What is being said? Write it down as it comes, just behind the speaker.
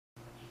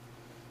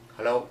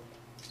Hello,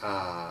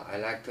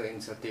 I'd like to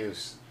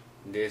introduce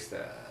this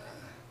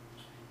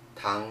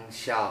Tang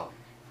Xiao.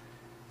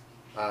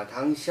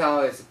 Tang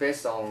Xiao is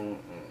based on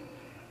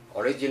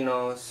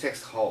original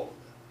 6 hold.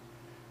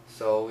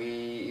 So we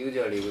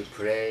usually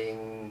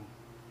playing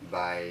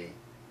by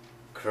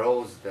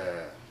closed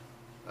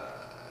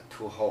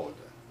 2 hold.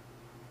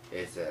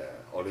 It's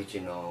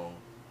original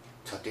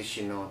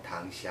traditional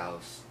Tang Xiao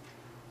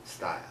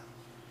style.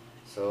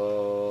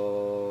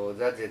 So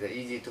that is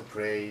easy to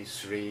play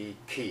 3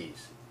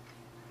 keys.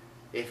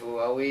 If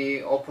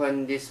we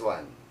open this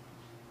one,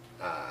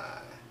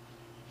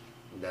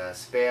 the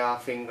spare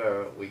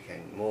finger we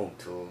can move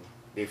to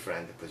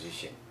different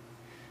position.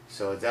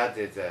 So that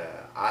is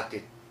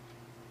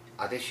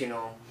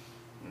additional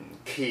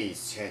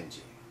keys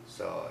change.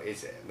 So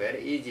it's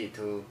very easy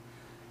to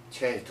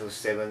change to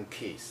 7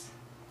 keys.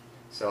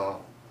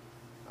 So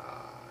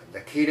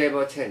the key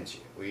level change,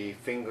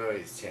 finger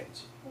is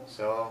change.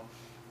 So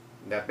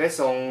the based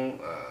on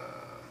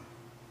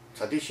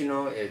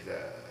traditional is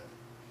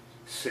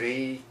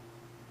 3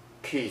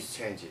 keys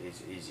change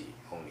is easy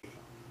only.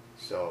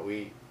 So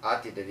we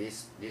added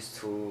these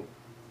 2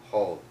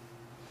 hold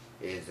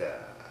is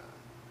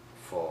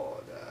for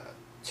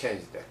the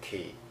change the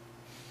key.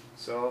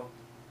 So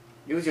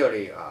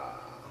usually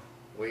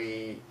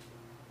we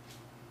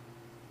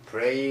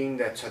playing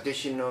the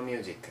traditional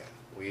music.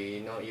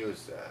 We not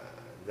use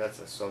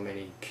that's so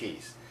many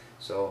keys.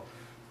 So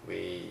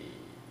we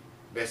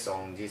based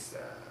on this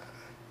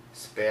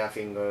spare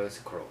fingers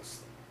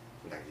closed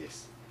like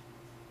this.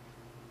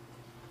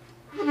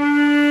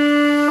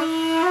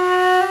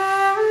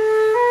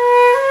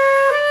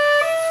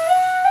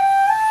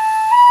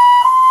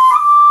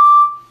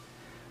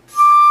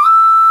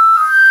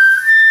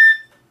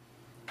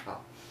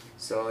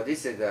 So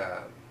this is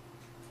the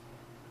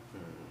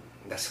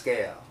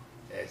scale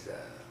is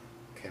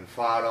can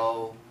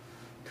follow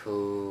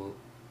to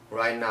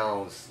right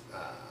now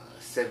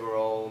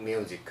several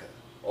music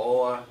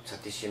or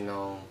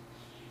traditional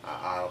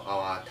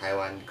our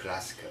Taiwan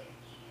classical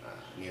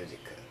music.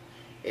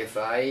 If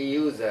I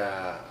use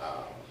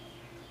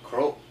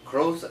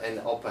close and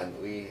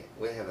open, we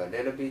have a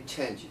little bit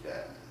change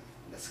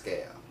the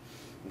scale,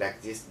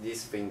 like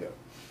this finger.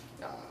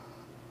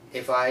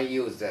 If I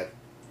use the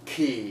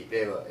key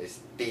level is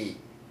D,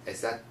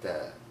 is that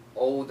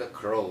all the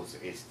close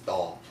is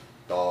do,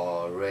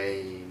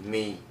 re,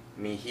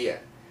 mi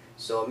here.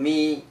 So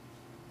mi,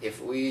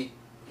 if we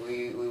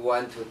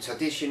want to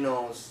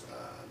traditional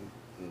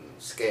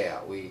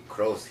scale, we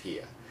close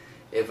here.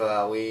 If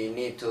we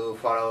need to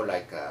follow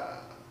like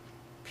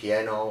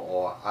piano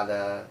or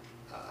other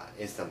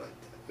instrument,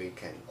 we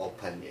can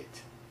open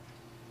it.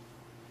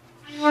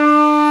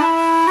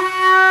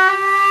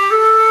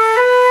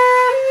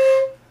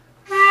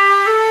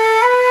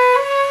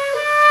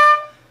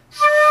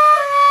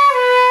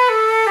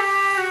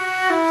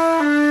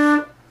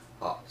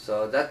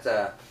 So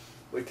that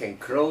we can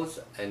close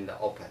and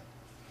open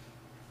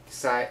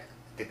side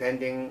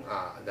depending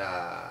the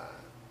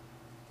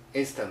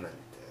instrument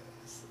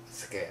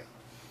scale.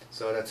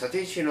 So the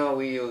traditional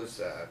we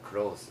use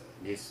close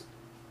this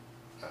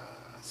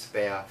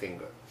spare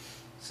finger.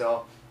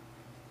 So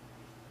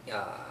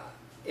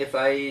if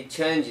I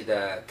change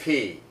the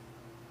key,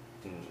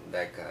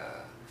 like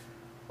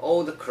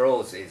all the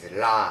close is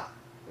La,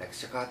 like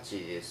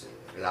Shakuhachi is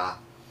La.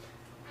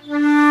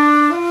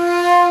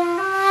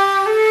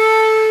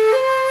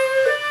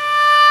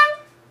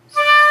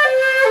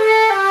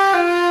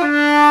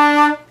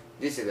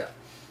 This is the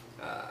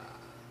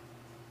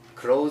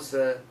close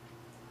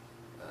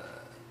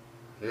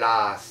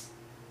La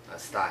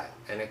style,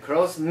 and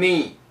close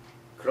mi.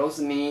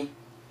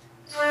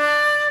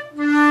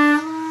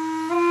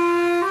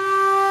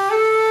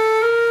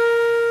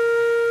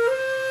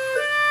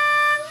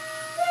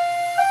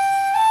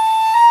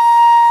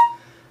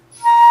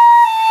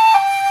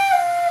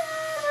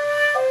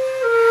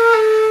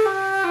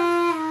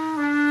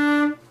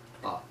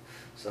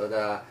 So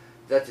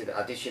that is the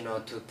additional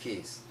 2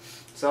 keys.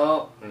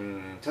 So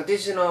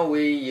traditional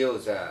we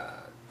use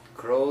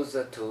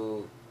closer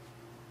to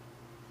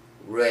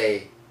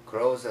re,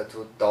 closer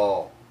to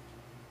do,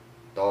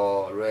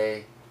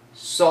 re,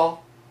 so,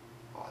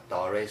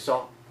 do, re,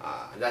 so.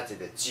 That is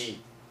the G.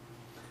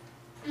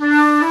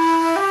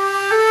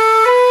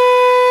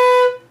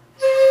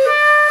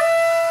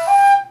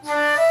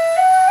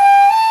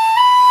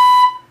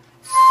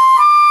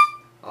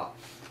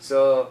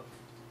 So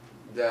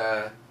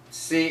the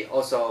C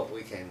also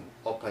we can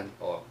open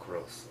or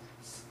close.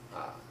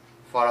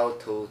 Follow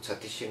to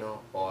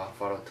traditional or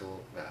follow to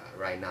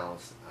right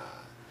now's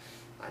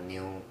a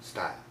new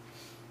style.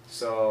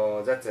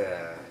 So that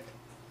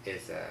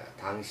is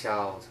Tang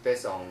Xiao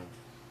based on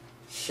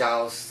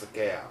Xiao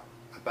scale,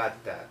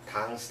 but the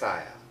Tang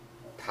style,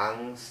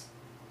 Tang's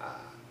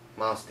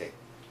mouse stick.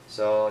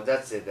 So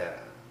that's it.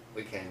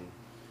 We can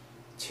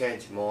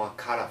change more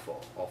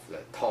colorful of the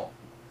tone.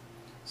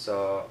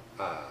 So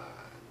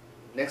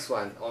next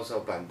one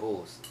also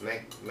bamboos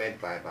made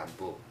by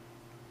bamboo.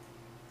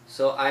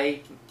 So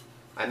I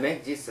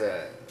make this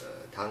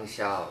Tang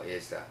Xiao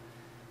is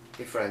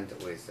different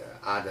with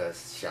other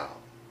Xiao,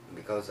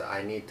 because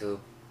I need to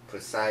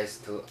precise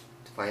to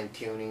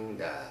fine-tuning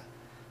the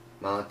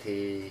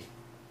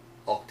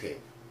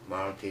multi-octave,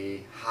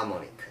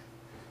 multi-harmonic.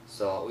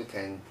 So we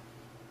can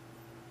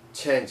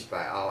change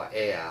by our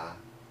air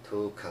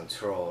to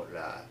control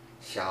the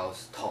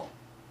Xiao's tone,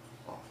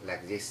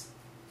 like this.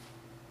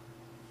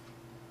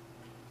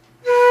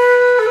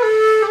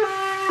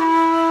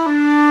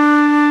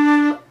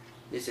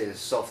 This is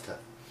softer,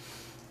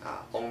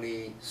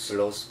 only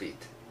slow speed.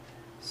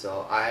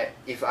 So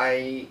if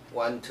I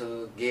want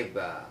to give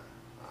a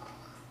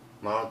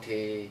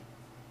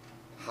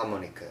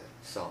multi-harmonic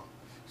song,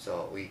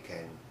 so we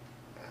can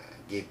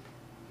give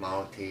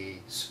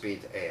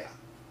multi-speed air.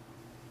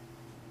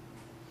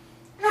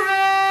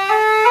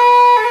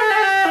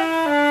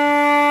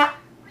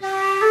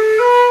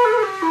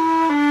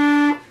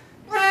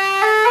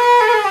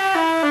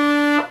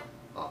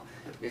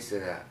 This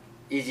is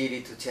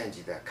easily to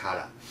change the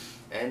color,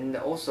 and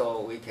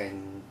also we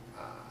can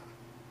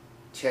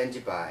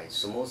change by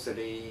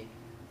smoothly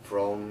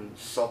from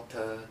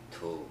softer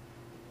to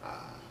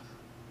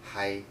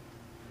high,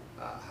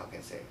 how can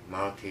I say,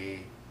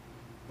 multi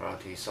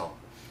song.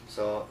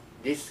 So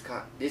this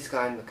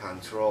kind of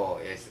control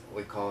is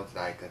we call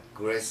like a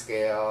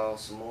grayscale,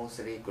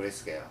 smoothly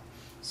grayscale.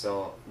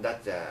 So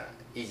that's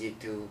easy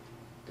to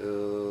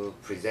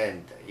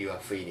present your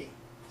feeling.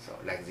 So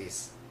like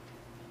this.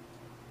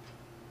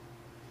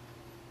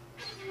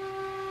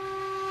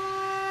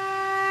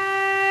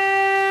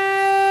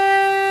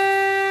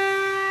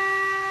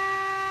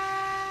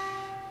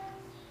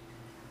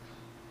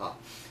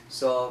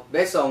 So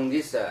based on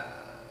this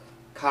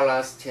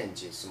colors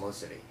change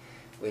smoothly,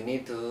 we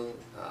need to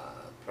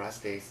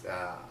practice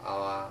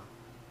our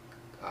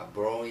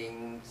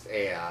blowing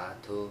air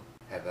to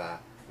have a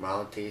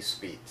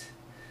multi-speed.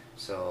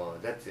 So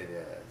that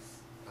is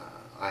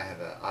I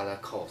have other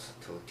course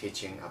to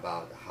teaching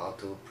about how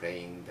to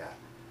playing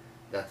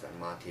that's a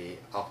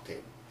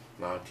multi-octave,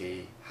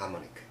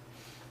 multi-harmonic.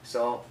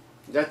 So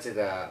that's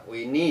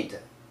we need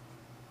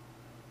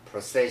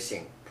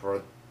processing.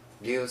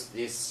 Produce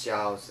these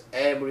Xiaos.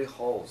 Every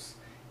holes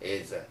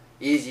is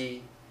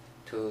easy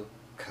to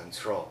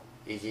control,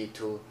 easy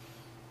to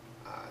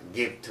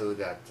give to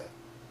that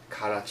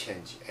color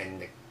change,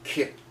 and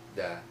keep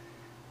the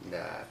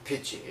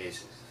pitch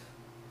is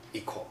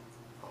equal,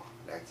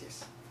 like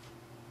this.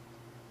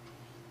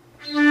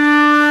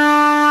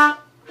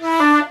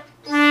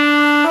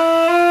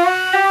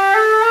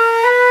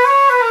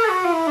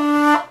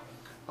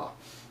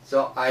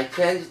 So I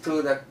change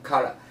to the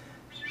color.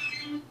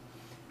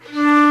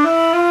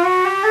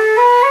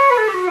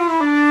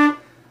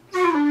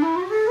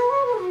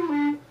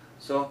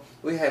 So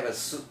we have a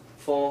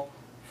four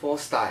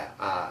style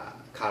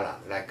color,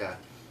 like a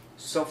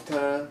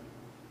softer,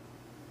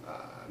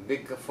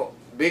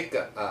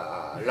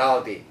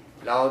 loudy,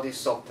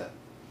 softer,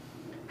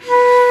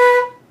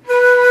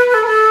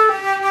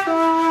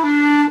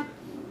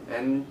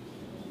 and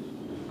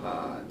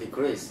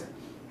decrease,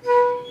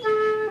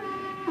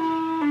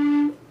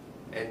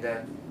 and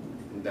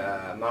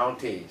the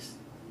multi is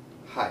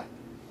high.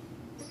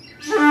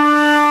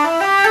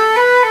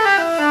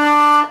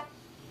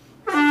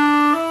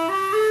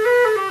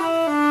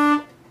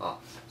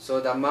 So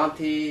the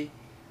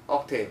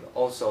multi-octave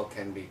also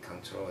can be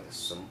controlled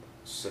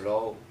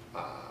slow,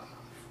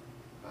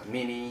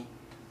 mini,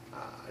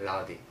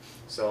 loudy.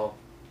 So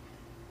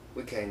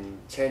we can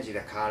change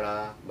the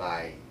color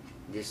by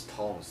these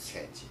tones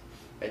change,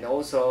 and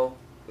also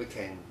we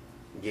can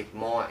give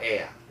more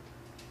air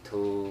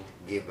to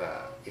give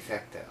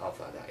effect of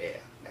the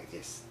air, like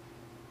this.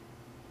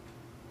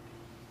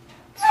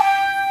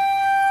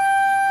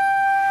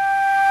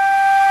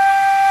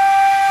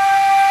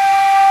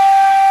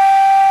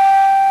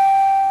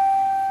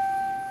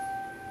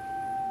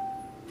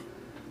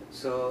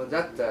 So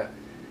that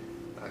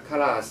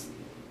colors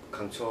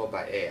controlled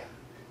by air.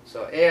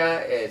 So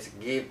air is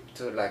give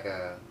to like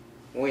a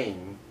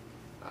wind,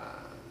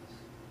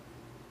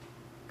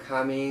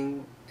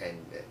 coming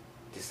and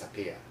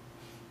disappear.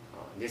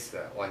 This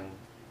one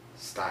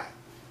style,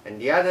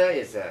 and the other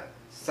is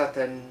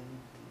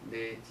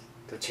suddenly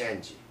to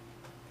change.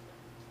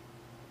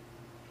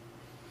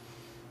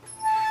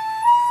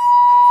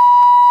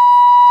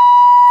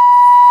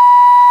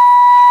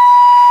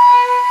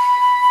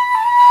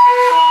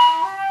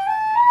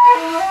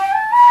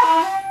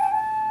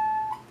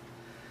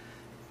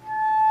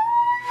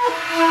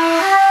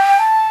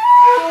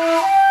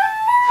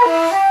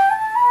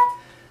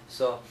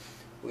 So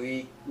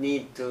we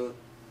need to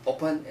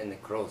open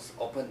and close,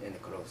 open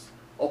and close.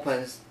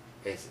 Opens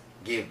is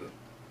give,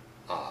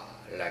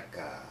 like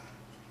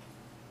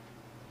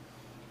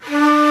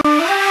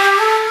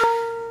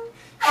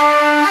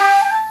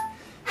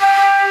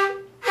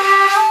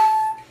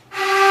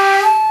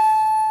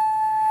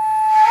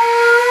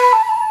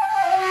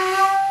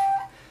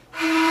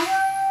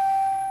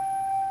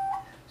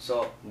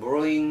so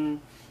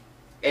blowing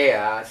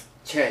air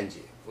change.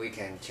 We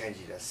can change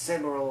the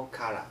several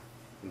color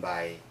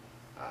by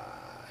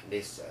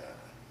this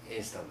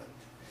instrument.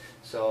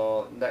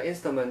 So the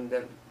instrument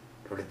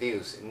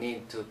produce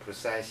need to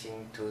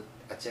precision to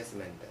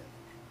adjustment.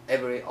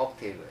 Every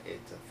octave is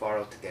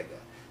followed together.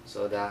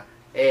 So the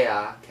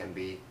air can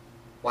be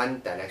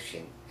one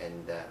direction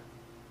and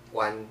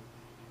one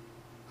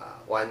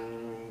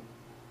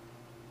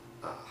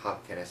how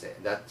can I say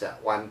that's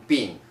one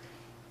beam.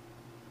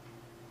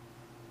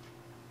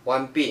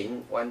 One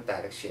beam, one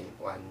direction,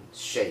 one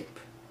shape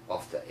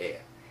of the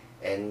air,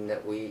 and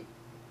we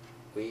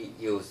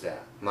use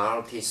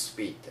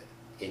multi-speed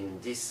in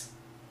this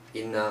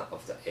inner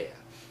of the air.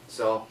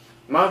 So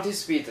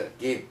multi-speed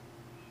give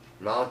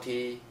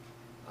multi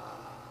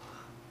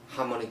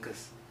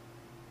harmonious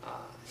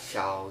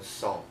Xiao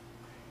song,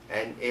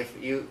 and if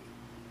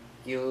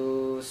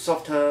you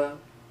softer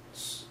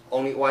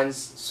only one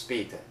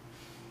speed,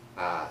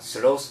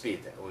 slow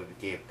speed will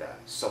give the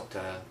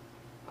softer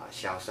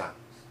Xiao sound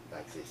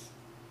like this.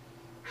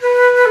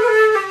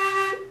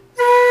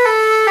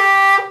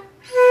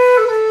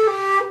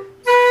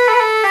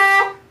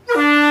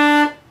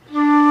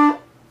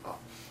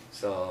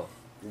 So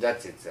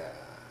that is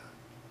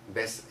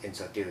best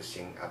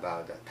introducing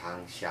about the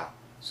Tang Xiao.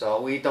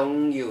 So we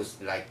don't use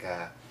like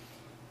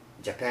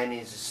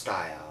Japanese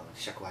style,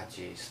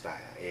 Shakuhachi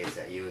style. Is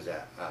use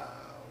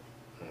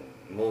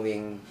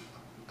moving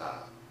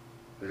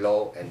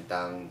low and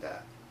down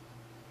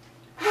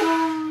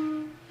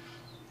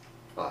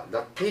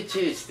the pitch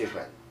is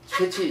different.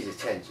 Pitch is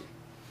changing.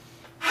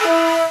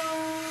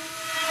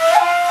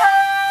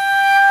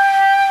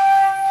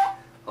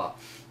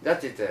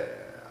 That is the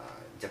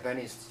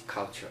Japanese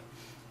culture.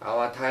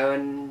 Our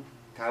Taiwan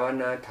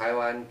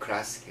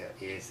classical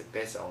is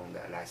based on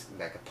the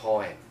like a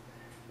poem,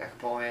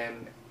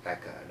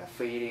 like the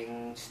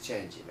feelings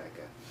change,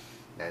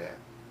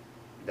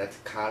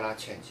 that color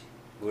change,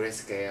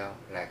 grayscale,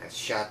 like a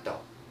shadow,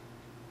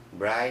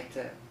 bright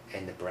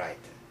and bright,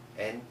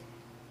 and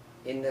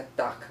in the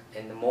dark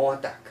and more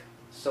dark.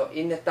 So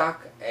in the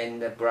dark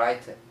and the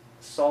bright,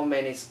 so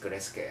many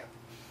grayscale.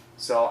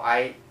 So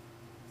I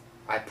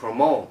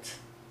promote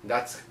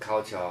that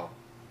culture,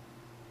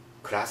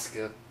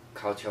 classical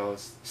cultural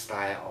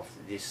style of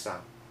this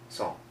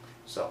song.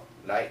 So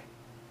like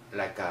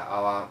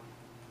our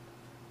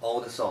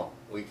old song,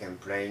 we can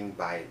play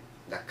by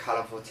the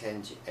colorful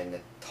change and the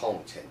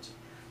tone change,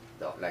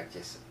 so like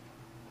this.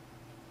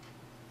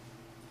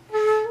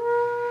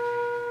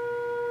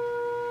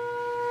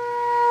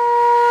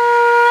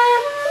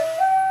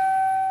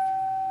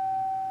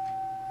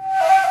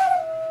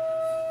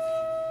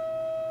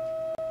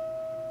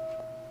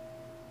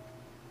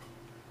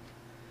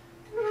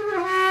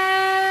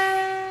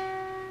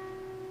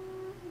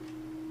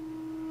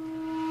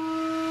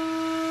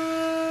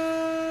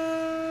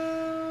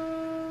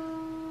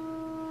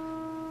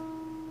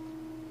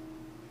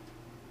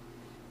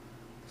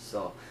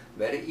 So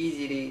very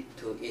easily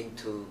to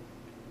into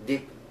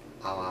deep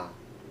our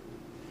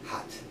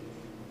heart.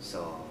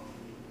 So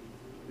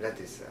that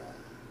is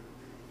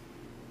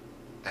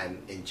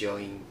I'm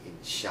enjoying in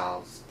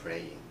Xiao's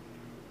playing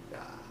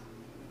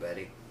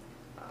very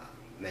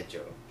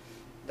major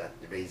that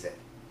reason,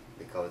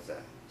 because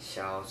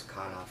Xiao's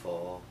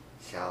colorful,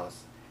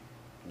 Xiao's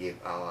give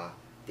our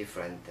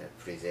different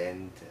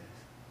present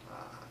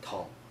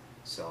tone,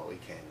 so we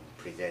can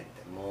present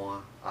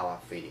more our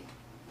feeling.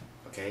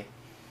 Okay.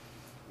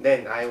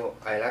 Then I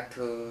like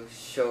to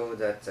show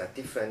that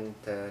different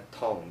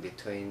tone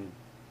between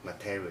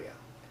material.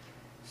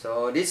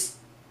 So this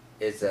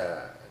is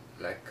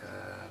like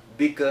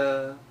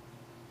bigger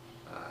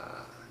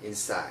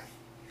inside,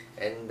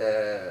 and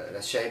the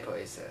shape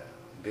is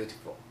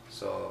beautiful.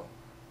 So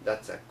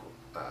that's a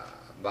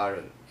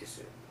balloon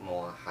is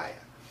more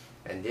higher,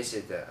 and this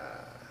is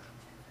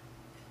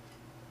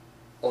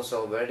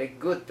also very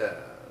good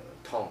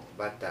tone,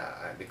 but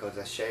because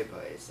the shape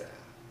is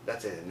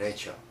that's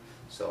nature.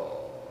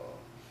 So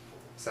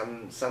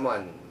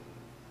someone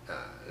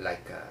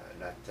like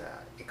that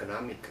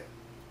economic.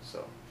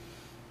 So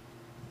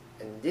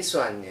and this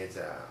one is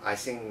I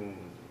think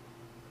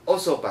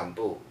also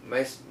bamboo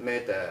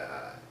made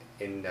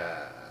in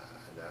the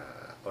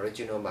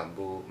original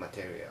bamboo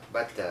material,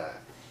 but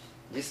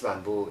this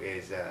bamboo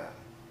is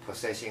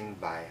processing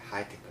by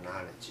high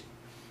technology,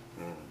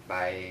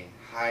 by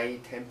high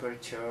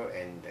temperature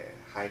and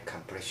high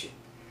compression.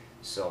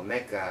 So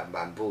make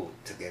bamboo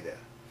together.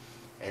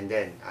 And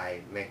then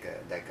I make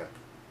like a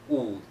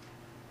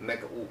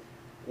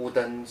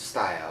wooden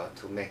style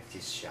to make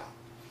this shell.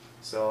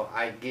 So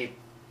I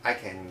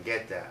can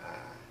get the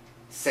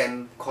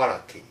same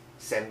quality,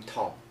 same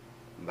tone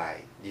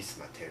by this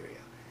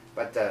material.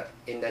 But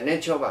in the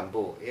natural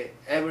bamboo,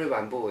 every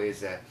bamboo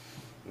is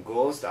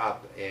grows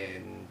up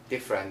in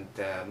different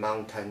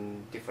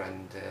mountain,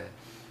 different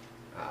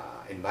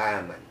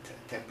environment,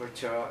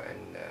 temperature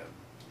and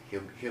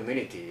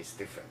humidity is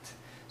different.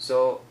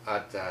 So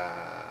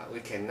we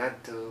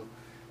cannot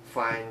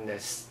find the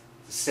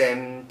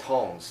same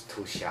tones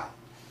to shell.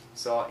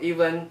 So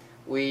even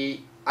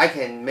I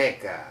can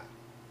make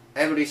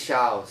every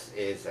shell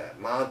is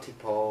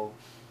multiple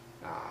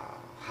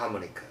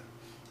harmonica,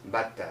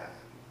 but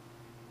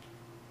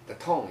the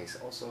tone is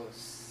also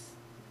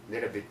a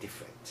little bit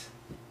different.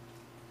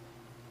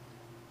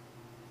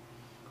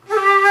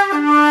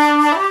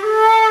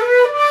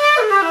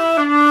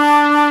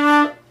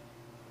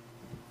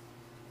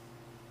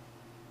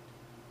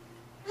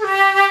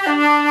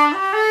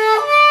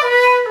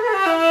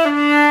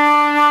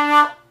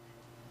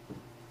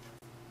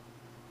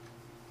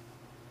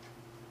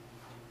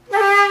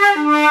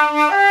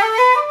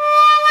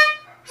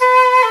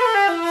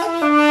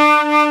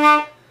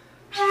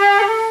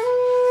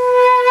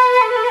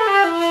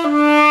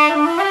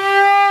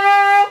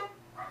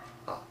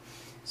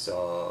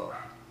 So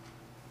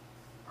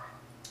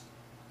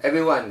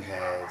everyone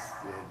has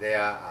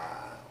their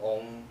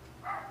own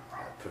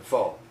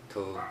prefer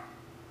to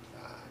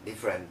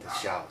different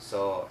xiao.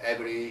 So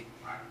every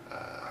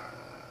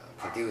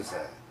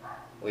producer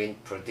will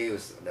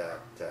produce the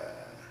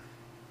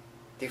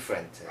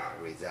different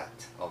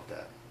result of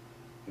the,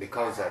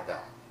 because of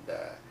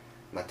the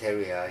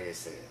material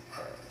is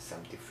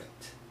some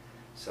different.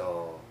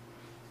 So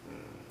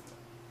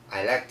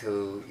I like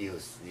to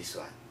use this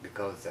one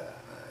because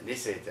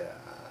this is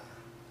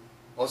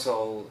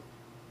also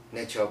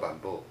natural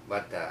bamboo,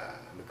 but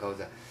because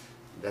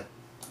the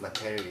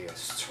material is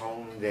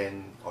stronger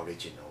than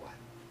original one,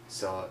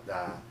 so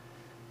the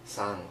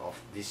sound of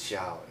this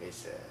xiao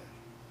is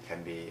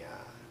can be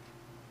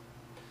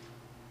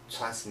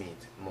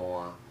transmit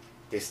more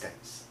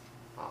distance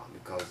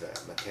because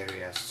the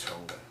material is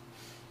stronger.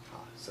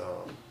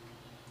 So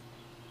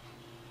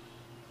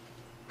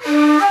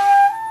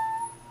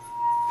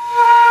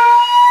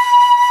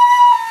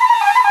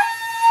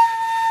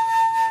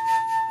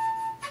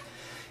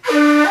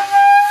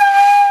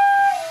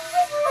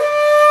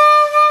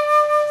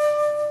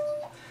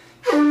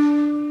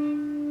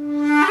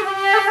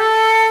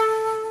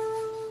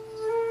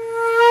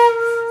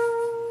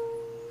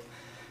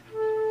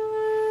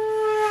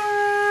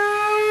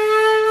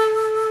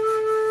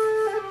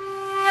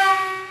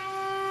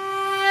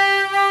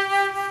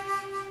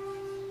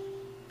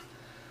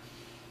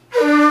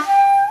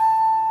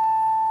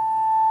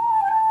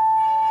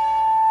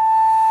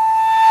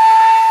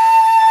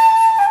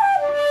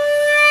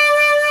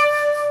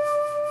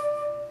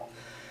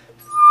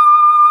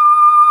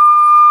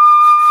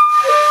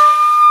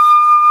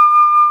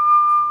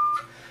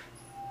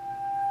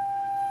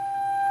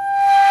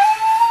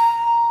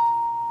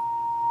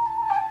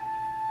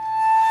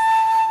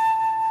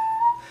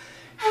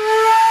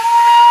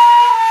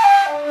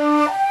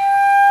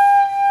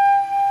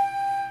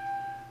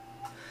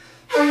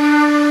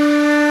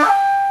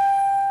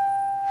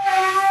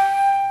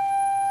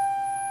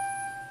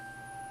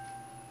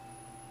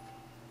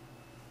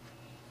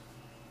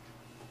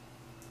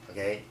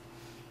okay,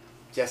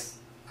 just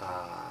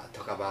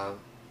talk about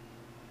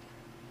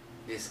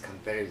this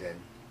comparison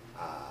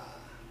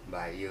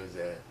by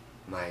using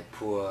my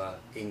poor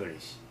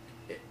English.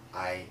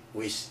 I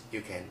wish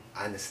you can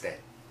understand.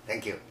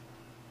 Thank you.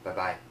 Bye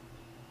bye.